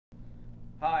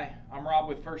Hi, I'm Rob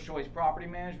with First Choice Property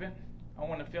Management. I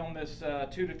want to film this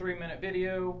 2 to 3 minute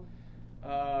video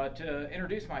to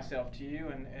introduce myself to you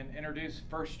and introduce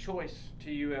First Choice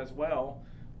to you as well.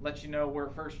 Let you know where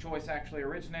First Choice actually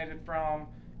originated from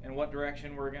and what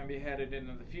direction we're going to be headed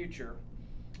into the future.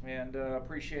 And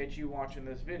appreciate you watching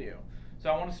this video.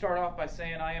 So I want to start off by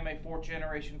saying I am a fourth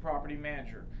generation property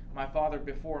manager. My father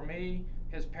before me,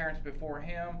 his parents before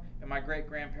him, and my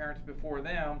great-grandparents before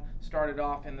them started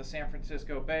off in the San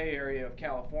Francisco Bay Area of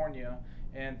California,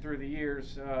 and through the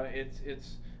years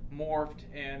it's morphed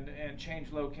and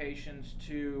changed locations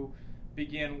to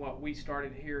begin what we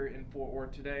started here in Fort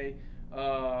Worth today.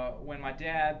 When my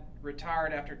dad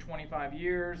retired after 25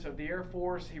 years of the Air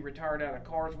Force, he retired out of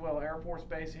Carswell Air Force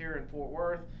Base here in Fort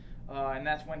Worth, and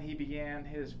that's when he began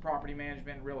his property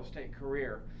management and real estate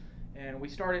career. And we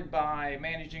started by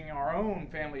managing our own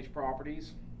family's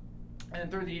properties,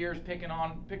 and through the years picking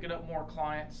up more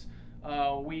clients.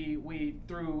 We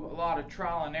through a lot of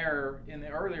trial and error in the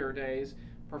earlier days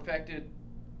perfected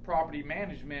property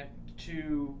management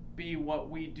to be what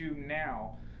we do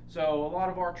now. So a lot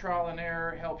of our trial and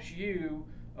error helps you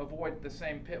avoid the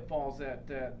same pitfalls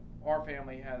that our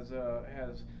family has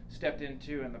stepped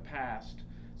into in the past.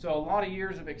 So a lot of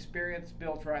years of experience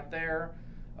built right there.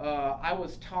 I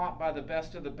was taught by the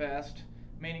best of the best,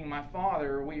 meaning my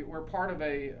father. We're part of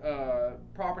a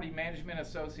property management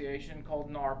association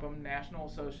called NARPM, National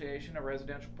Association of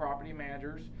Residential Property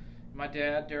Managers. My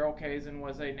dad, Daryl Kazin,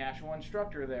 was a national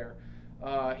instructor there.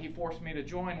 He forced me to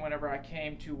join whenever I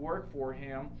came to work for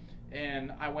him,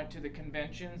 and I went to the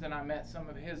conventions and I met some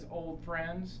of his old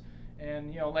friends.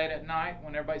 And late at night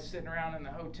when everybody's sitting around in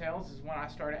the hotels is when I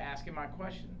started asking my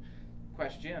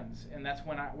questions, and that's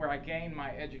where I gained my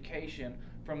education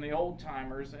from the old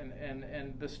timers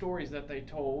and the stories that they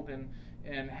told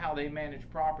and how they manage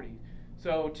property.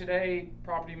 So today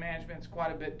property management is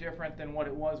quite a bit different than what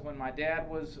it was when my dad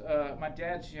was my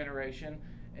dad's generation,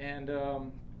 and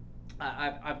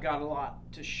I've got a lot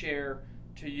to share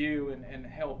to you and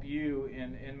help you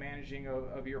in managing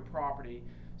of your property.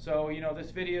 So this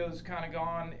video's kind of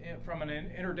gone from an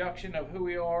introduction of who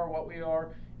we are, what we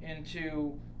are,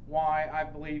 into why I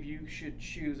believe you should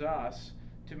choose us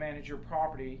to manage your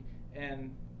property.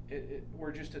 And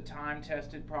we're just a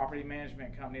time-tested property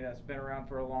management company that's been around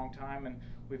for a long time, and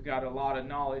we've got a lot of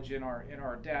knowledge in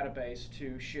our database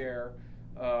to share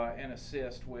and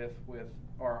assist with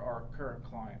our current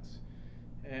clients.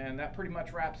 And that pretty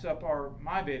much wraps up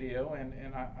my video,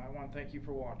 and I want to thank you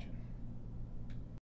for watching.